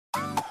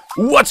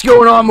What's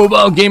going on,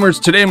 mobile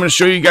gamers? Today I'm going to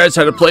show you guys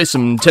how to play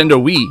some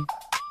Nintendo Wii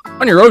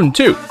on your Odin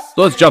 2. So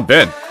let's jump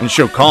in and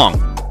show Kong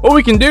what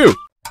we can do.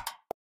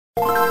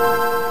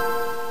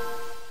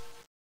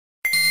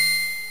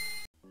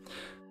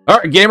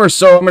 Alright gamers,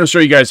 so I'm going to show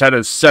you guys how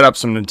to set up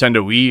some Nintendo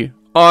Wii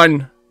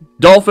on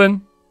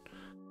Dolphin.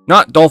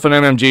 Not Dolphin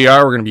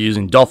MMJR, we're going to be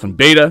using Dolphin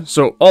Beta.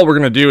 So all we're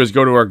going to do is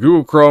go to our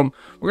Google Chrome.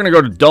 We're going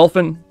to go to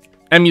Dolphin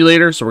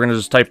Emulator. So we're going to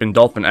just type in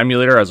Dolphin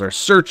Emulator as our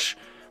search.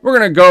 We're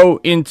going to go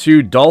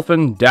into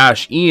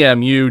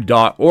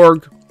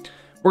dolphin-emu.org.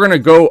 We're going to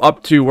go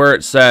up to where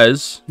it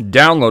says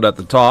download at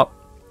the top.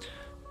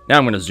 Now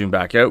I'm going to zoom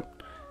back out.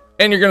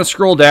 And you're going to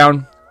scroll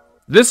down.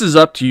 This is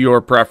up to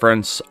your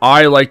preference.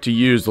 I like to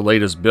use the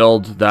latest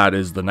build. That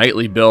is the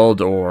nightly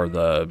build or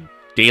the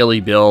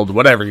daily build,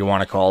 whatever you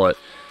want to call it.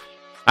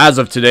 As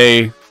of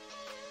today,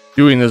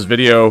 doing this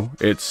video,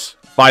 it's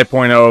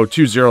 5.0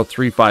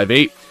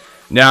 20358.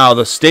 Now,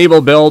 the stable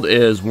build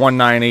is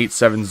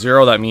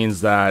 19870. That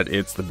means that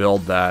it's the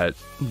build that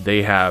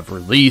they have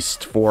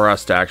released for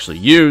us to actually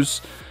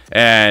use,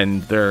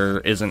 and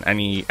there isn't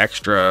any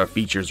extra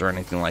features or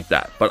anything like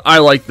that. But I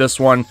like this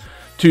one,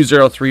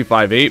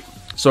 20358.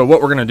 So what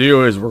we're going to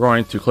do is we're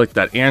going to click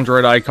that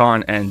Android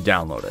icon and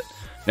download it.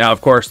 Now,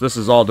 of course, this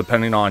is all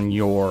depending on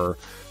your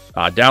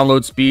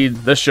download speed.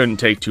 This shouldn't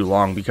take too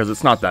long because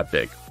it's not that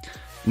big.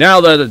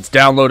 Now that it's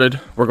downloaded,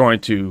 we're going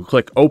to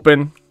click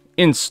Open,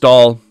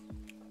 Install.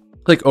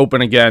 Click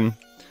Open again.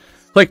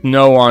 Click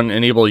No on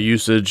Enable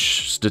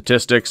Usage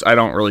Statistics. I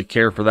don't really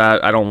care for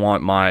that. I don't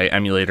want my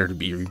emulator to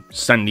be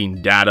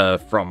sending data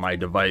from my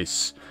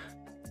device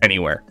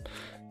anywhere.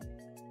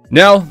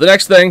 Now, the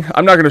next thing,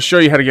 I'm not going to show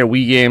you how to get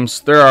Wii games.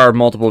 There are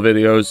multiple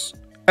videos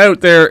out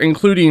there,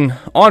 including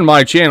on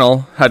my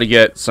channel, how to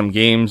get some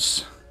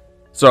games.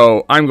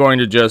 So I'm going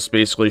to just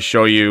basically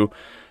show you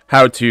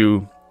how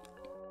to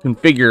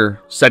configure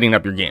setting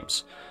up your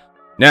games.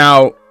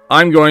 Now,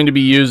 I'm going to be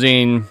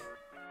using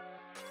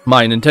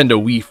my Nintendo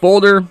Wii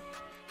folder,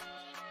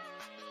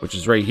 which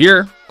is right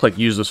here. Click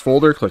Use this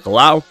folder, click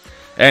Allow,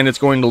 and it's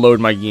going to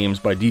load my games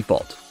by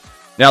default.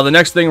 Now, the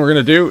next thing we're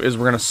going to do is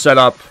we're going to set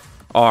up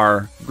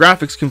our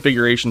graphics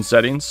configuration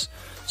settings.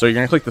 So you're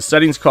going to click the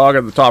settings cog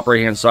at the top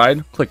right hand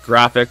side, click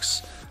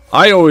graphics.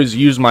 I always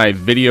use my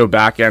video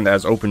backend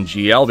as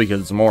OpenGL because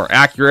it's more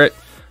accurate.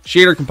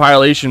 Shader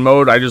compilation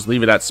mode, I just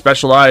leave it at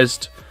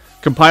specialized.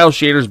 Compile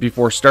shaders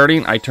before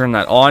starting, I turn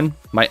that on.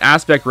 My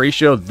aspect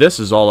ratio, this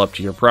is all up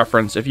to your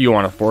preference. If you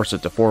want to force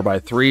it to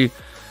 4:3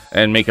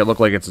 and make it look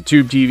like it's a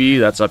tube TV,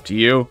 that's up to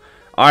you.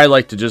 I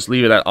like to just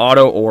leave it at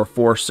auto or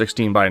force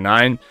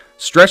 16:9.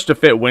 Stretch to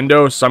fit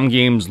window, some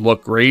games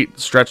look great.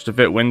 Stretch to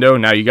fit window.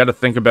 Now you got to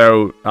think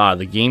about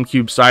the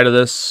GameCube side of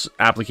this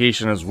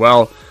application as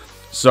well.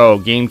 So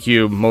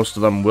GameCube, most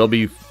of them will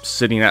be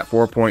sitting at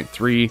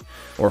 4.3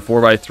 or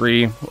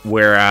 4:3,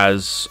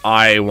 whereas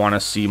I want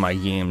to see my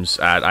games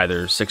at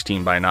either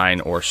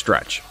 16:9 or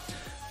stretch.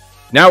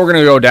 Now we're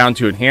going to go down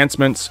to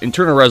enhancements,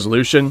 internal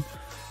resolution.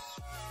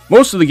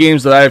 Most of the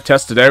games that I have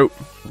tested out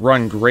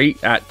run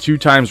great at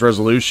 2x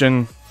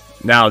resolution.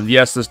 Now,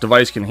 yes, this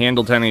device can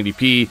handle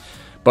 1080p,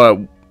 but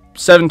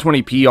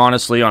 720p,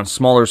 honestly, on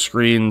smaller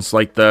screens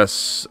like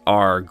this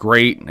are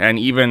great, and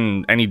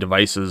even any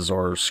devices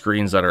or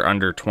screens that are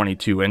under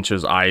 22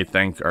 inches, I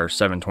think, are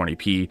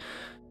 720p.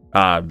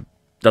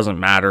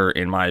 Doesn't matter,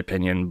 in my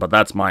opinion, but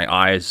that's my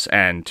eyes.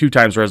 And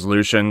 2x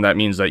resolution, that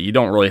means that you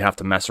don't really have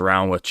to mess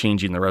around with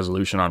changing the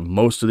resolution on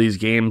most of these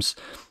games.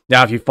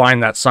 Now, if you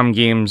find that some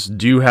games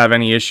do have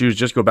any issues,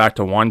 just go back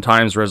to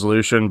 1x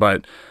resolution,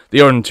 but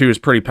the Odin 2 is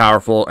pretty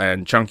powerful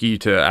and chunky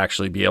to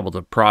actually be able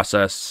to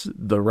process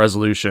the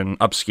resolution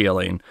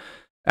upscaling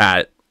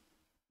at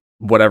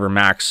whatever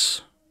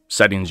max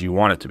settings you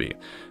want it to be.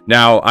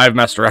 Now, I've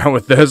messed around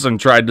with this and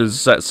tried to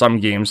set some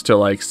games to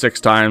like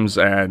 6x,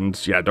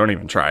 and yeah, don't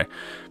even try.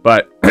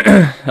 But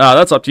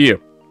that's up to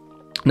you.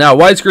 Now,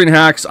 widescreen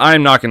hacks,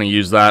 I'm not going to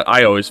use that.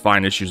 I always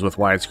find issues with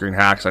widescreen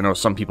hacks. I know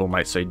some people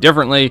might say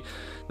differently.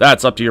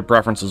 That's up to your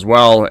preference as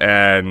well,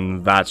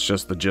 and that's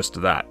just the gist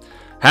of that.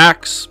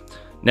 Hacks.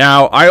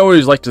 Now, I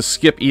always like to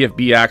skip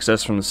EFB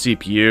access from the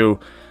CPU.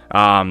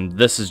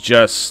 This is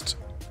just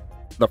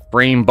the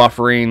frame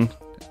buffering,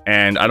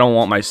 and I don't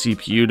want my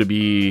CPU to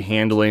be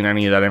handling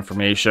any of that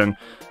information.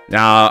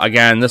 Now,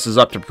 again, this is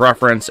up to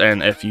preference,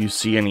 and if you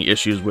see any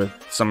issues with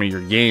some of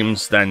your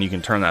games, then you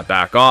can turn that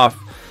back off.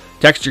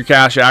 Texture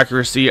cache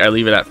accuracy, I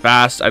leave it at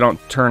fast. I don't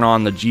turn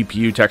on the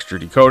GPU texture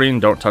decoding.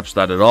 Don't touch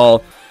that at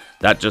all.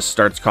 That just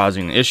starts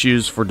causing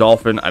issues for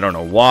Dolphin. I don't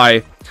know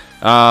why.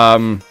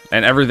 And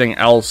everything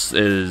else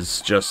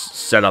is just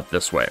set up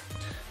this way.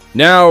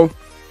 Now,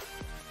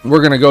 we're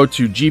going to go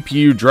to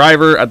GPU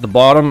driver at the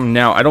bottom.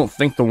 Now, I don't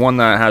think the one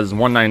that has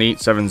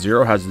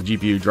 19870 has the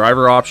GPU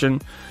driver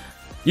option.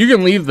 You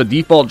can leave the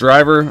default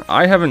driver.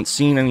 I haven't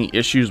seen any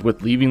issues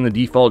with leaving the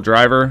default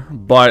driver,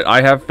 but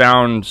I have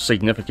found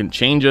significant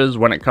changes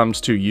when it comes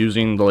to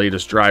using the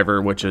latest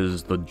driver, which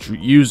is the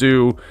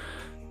Yuzu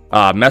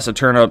Mesa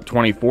Turnup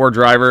 24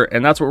 driver,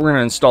 and that's what we're going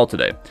to install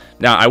today.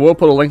 Now, I will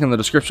put a link in the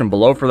description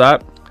below for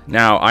that.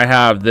 Now I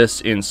have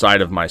this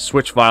inside of my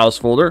switch files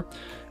folder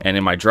and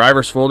in my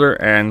drivers folder,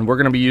 and we're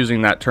going to be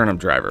using that turnip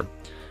driver.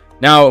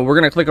 Now we're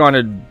going to click on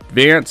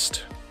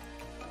advanced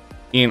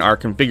in our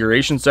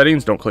configuration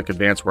settings. Don't click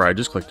advanced where I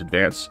just clicked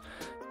advanced.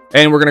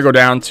 And we're going to go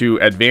down to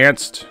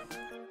advanced.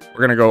 We're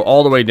going to go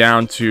all the way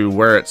down to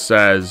where it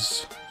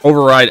says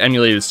override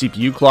emulated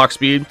CPU clock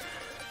speed.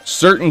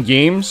 Certain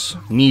games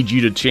need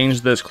you to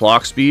change this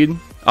clock speed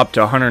up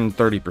to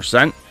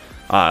 130%.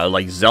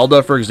 Like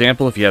Zelda, for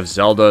example, if you have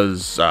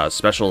Zelda's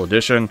special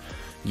edition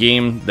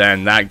game,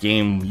 then that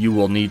game you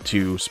will need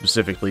to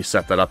specifically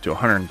set that up to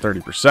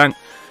 130%.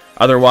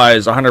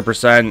 Otherwise,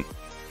 100%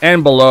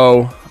 and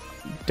below,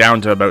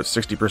 down to about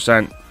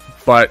 60%.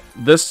 But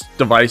this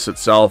device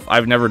itself,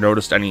 I've never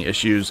noticed any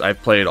issues.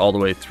 I've played all the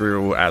way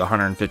through at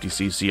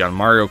 150cc on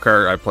Mario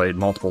Kart. I played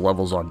multiple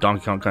levels on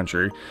Donkey Kong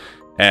Country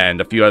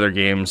and a few other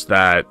games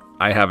that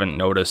I haven't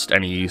noticed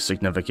any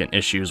significant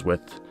issues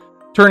with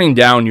turning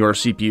down your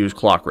CPU's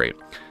clock rate.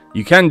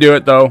 You can do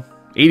it though,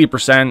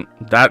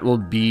 80%. That will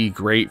be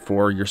great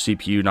for your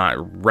CPU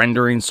not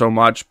rendering so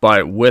much,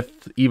 but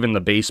with even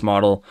the base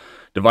model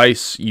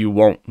device, you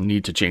won't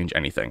need to change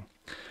anything.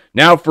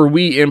 Now for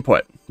Wii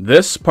input,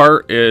 this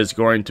part is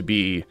going to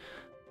be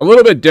a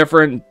little bit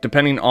different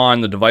depending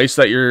on the device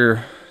that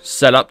you're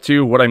set up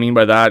to. What I mean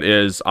by that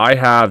is I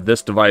have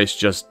this device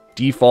just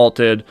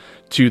defaulted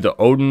to the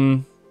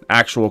Odin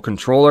actual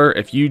controller.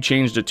 If you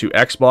changed it to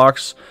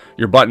Xbox,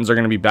 your buttons are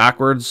going to be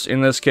backwards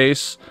in this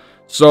case.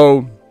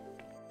 So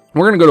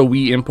we're going to go to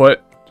Wii input.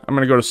 I'm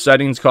going to go to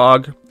settings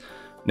cog.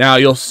 Now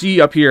you'll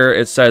see up here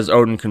it says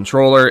Odin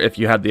controller. If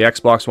you had the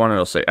Xbox one,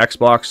 it'll say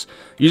Xbox.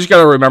 You just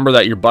got to remember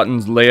that your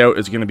buttons layout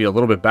is going to be a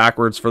little bit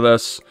backwards for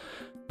this.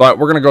 But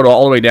we're going to go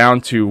all the way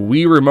down to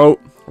Wii remote.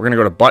 We're going to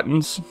go to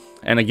buttons.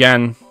 And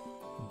again,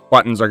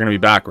 buttons are going to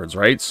be backwards,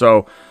 right?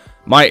 So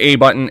my A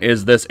button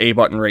is this A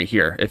button right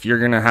here. If you're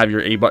going to have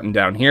your A button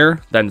down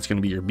here, then it's going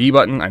to be your B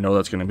button. I know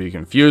that's going to be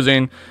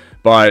confusing,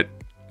 but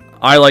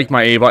I like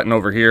my A button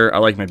over here. I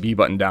like my B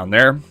button down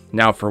there.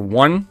 Now for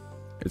 1,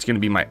 it's going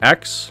to be my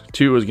X.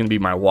 2 is going to be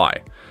my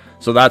Y.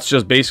 So that's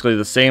just basically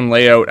the same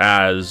layout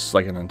as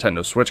like a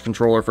Nintendo Switch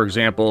controller, for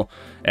example,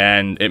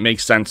 and it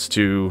makes sense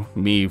to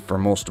me for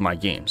most of my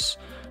games.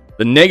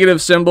 The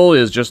negative symbol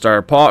is just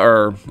our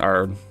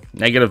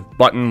negative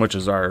button, which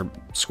is our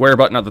square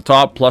button at the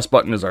top. Plus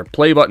button is our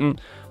play button.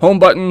 Home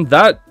button,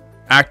 that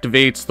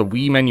activates the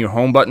Wii menu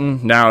home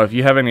button. Now, if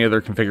you have any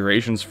other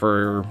configurations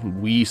for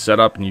Wii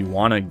setup and you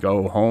want to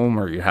go home,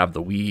 or you have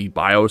the Wii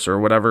BIOS or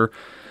whatever,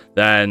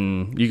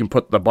 then you can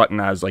put the button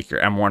as like your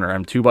M1 or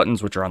M2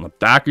 buttons, which are on the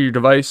back of your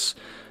device.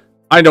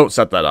 I don't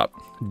set that up.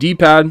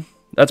 D-pad,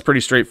 that's pretty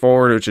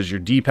straightforward, which is your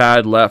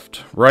D-pad,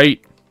 left,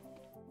 right.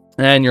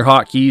 And your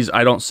hotkeys,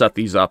 I don't set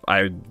these up.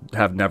 I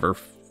have never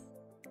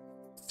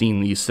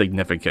seen these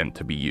significant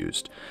to be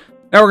used.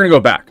 Now we're going to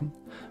go back.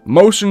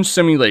 Motion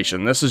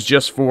simulation. This is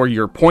just for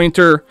your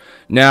pointer.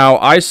 Now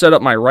I set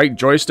up my right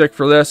joystick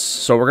for this,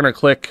 so we're going to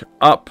click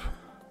up,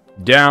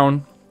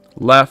 down,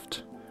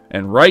 left,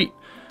 and right.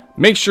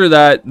 Make sure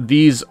that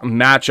these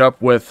match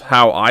up with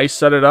how I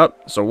set it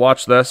up. So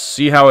watch this.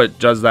 See how it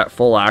does that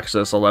full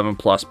axis 11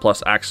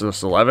 plus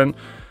axis 11.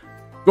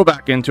 Go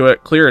back into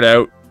it, clear it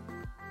out,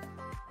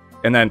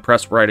 and then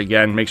press right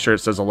again. Make sure it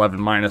says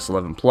 11 minus,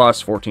 11 plus,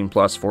 14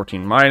 plus,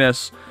 14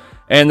 minus.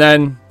 And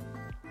then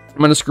I'm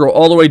going to scroll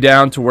all the way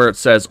down to where it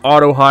says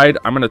auto hide.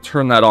 I'm going to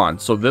turn that on.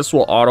 So this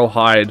will auto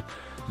hide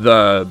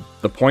the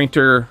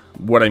pointer.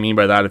 What I mean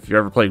by that, if you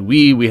ever played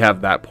Wii, we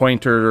have that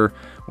pointer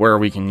where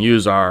we can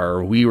use our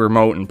Wii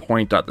remote and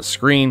point at the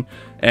screen.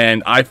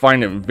 And I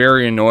find it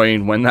very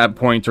annoying when that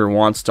pointer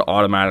wants to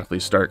automatically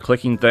start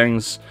clicking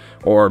things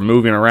or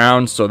moving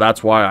around. So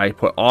that's why I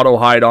put auto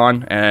hide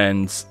on,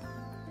 and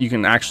you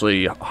can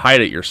actually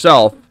hide it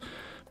yourself,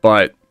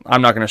 but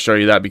I'm not going to show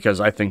you that because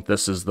I think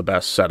this is the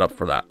best setup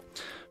for that.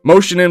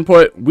 Motion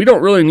input, we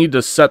don't really need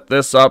to set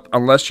this up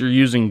unless you're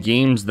using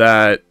games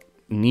that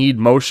need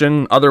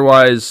motion.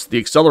 Otherwise,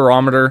 the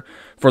accelerometer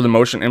for the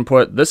motion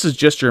input, this is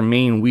just your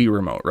main Wii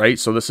remote, right?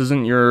 So this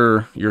isn't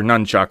your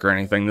nunchuck or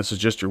anything. This is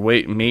just your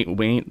main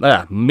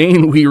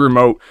Wii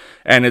remote,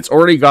 and it's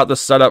already got the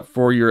setup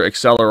for your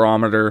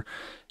accelerometer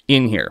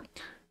in here.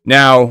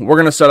 Now, we're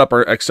going to set up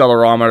our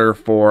accelerometer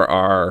for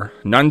our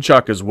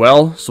nunchuck as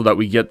well, so that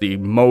we get the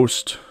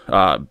most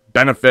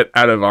benefit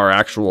out of our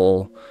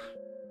actual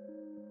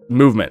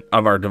movement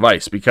of our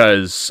device,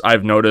 because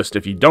I've noticed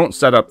if you don't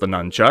set up the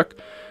nunchuck,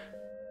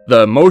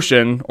 the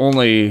motion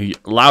only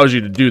allows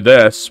you to do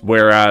this,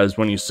 whereas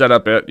when you set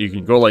up it, you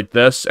can go like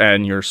this,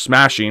 and your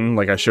smashing,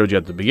 like I showed you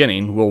at the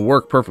beginning, will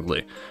work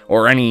perfectly,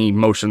 or any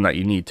motion that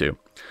you need to.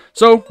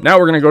 So now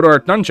we're going to go to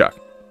our nunchuck.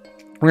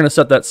 We're going to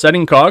set that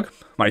setting cog.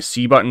 My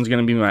C button is going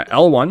to be my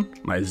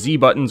L1. My Z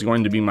button is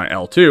going to be my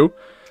L2.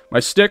 My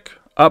stick,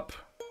 up,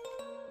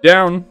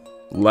 down,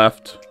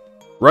 left,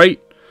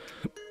 right.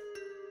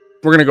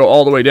 We're going to go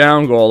all the way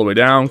down,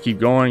 keep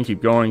going,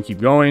 keep going, keep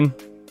going.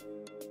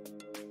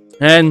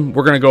 And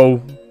we're going to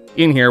go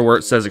in here where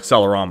it says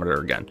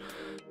accelerometer again.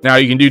 Now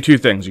you can do two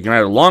things. You can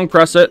either long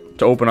press it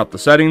to open up the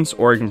settings,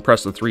 or you can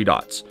press the three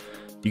dots.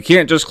 You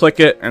can't just click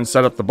it and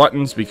set up the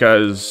buttons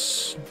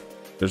because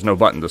there's no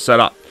button to set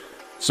up.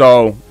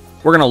 So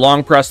we're going to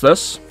long press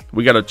this.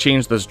 We got to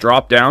change this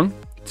drop down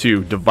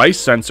to device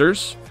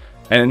sensors.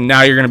 And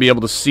now you're going to be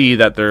able to see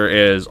that there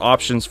is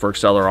options for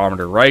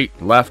accelerometer right,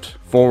 left,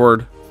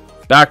 forward,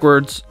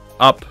 backwards,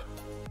 up,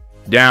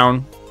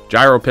 down,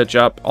 gyro pitch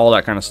up, all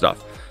that kind of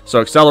stuff.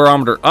 So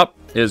accelerometer up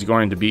is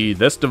going to be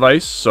this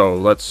device. So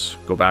let's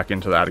go back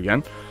into that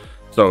again.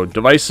 So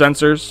device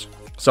sensors,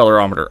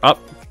 accelerometer up,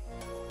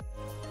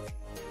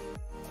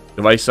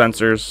 device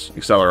sensors,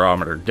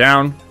 accelerometer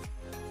down,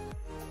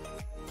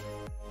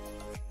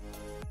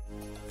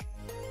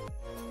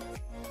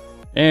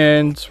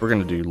 and we're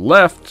going to do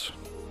left,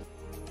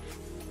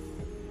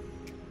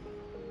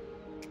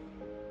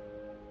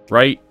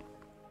 right,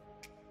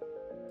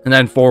 and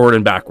then forward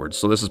and backwards.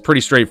 So this is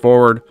pretty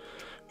straightforward,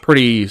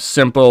 pretty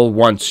simple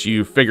once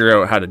you figure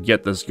out how to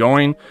get this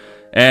going.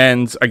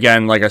 And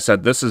again, like I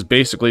said, this is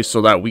basically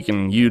so that we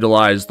can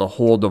utilize the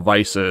whole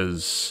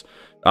device's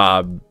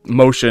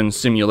motion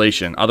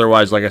simulation.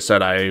 Otherwise, like I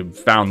said, I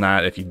found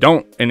that if you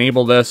don't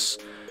enable this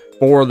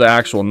for the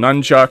actual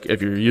nunchuck,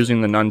 if you're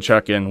using the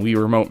nunchuck in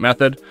Wii remote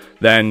method,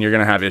 then you're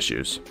going to have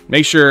issues.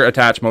 Make sure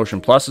attach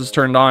motion plus is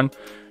turned on.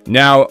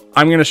 Now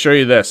I'm going to show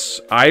you this.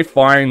 I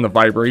find the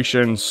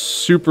vibration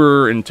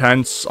super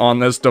intense on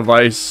this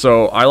device,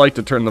 so I like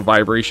to turn the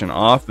vibration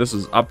off. This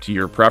is up to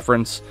your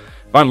preference.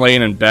 If I'm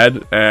laying in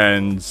bed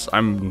and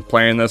I'm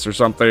playing this or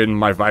something,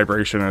 my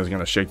vibration is going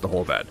to shake the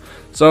whole bed.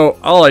 So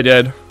all I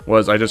did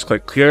was I just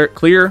clicked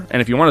clear,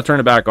 and if you want to turn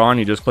it back on,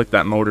 you just click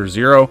that motor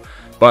 0.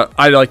 But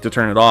I like to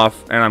turn it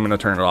off, and I'm going to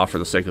turn it off for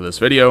the sake of this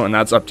video, and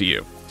that's up to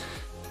you.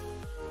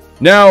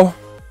 Now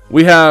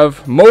we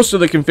have most of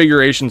the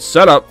configurations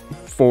set up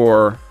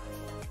for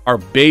our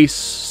base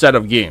set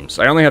of games.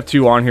 I only have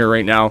 2 on here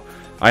right now.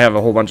 I have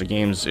a whole bunch of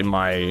games in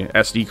my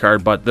SD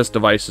card, but this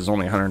device is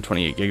only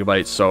 128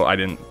 gigabytes, so I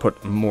didn't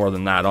put more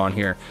than that on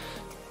here.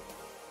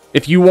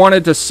 If you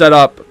wanted to set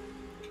up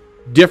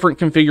different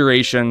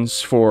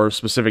configurations for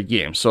specific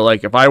games, so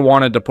like if I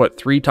wanted to put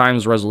 3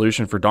 times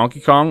resolution for Donkey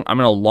Kong, I'm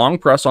going to long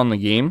press on the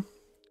game.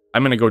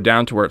 I'm going to go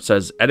down to where it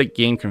says Edit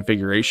Game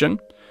Configuration.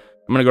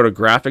 I'm going to go to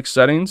Graphics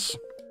Settings.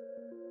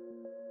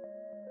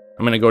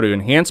 I'm going to go to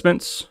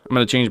Enhancements. I'm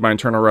going to change my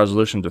internal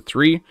resolution to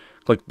 3.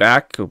 Click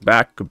back, go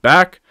back, go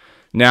back.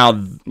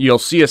 Now you'll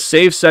see a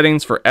save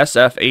settings for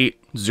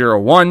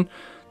SF801.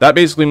 That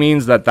basically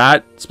means that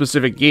that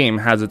specific game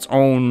has its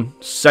own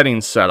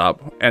settings set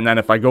up. And then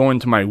if I go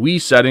into my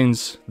Wii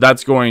settings,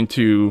 that's going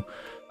to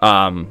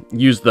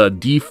use the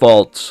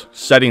default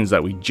settings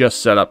that we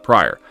just set up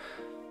prior.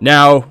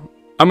 Now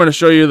I'm going to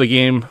show you the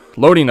game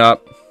loading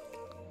up.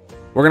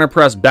 We're going to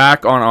press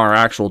back on our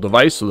actual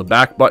device, so the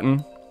back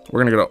button.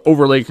 We're going to go to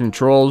Overlay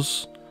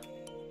Controls,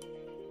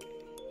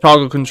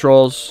 Toggle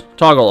Controls,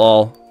 Toggle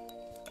All,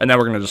 and then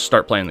we're going to just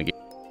start playing the game.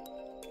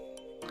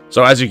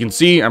 So as you can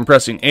see, I'm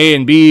pressing A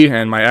and B,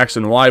 and my X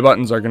and Y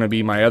buttons are going to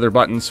be my other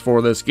buttons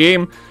for this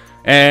game.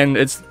 And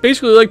it's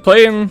basically like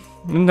playing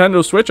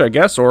Nintendo Switch, I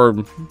guess,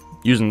 or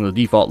using the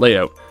default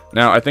layout.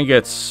 Now, I think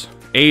it's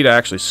A to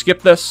actually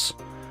skip this.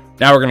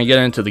 Now we're going to get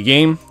into the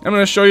game. I'm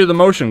going to show you the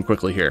motion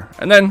quickly here,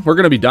 and then we're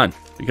going to be done,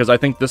 because I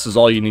think this is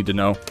all you need to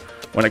know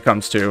when it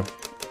comes to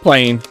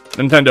playing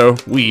Nintendo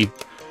Wii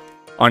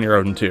on your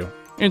Odin 2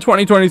 in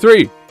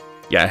 2023.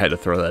 Yeah, I had to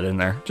throw that in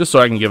there just so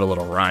I can give a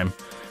little rhyme.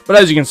 But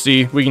as you can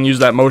see, we can use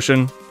that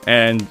motion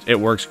and it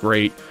works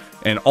great,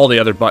 and all the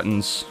other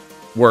buttons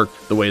work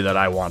the way that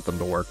I want them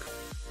to work.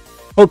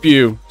 Hope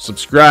you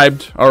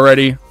subscribed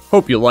already.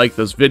 Hope you like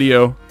this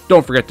video.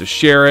 Don't forget to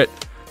share it.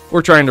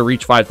 We're trying to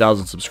reach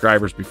 5,000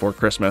 subscribers before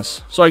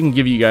Christmas, so I can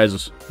give you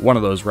guys one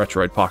of those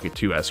Retroid Pocket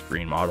 2S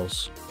green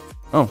models.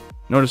 Oh,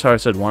 notice how I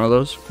said one of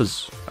those?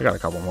 Because I got a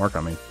couple more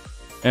coming,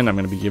 and I'm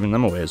going to be giving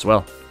them away as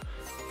well.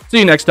 See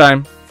you next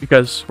time,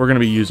 because we're going to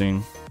be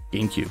using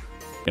GameCube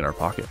in our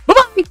pocket. Bye-bye!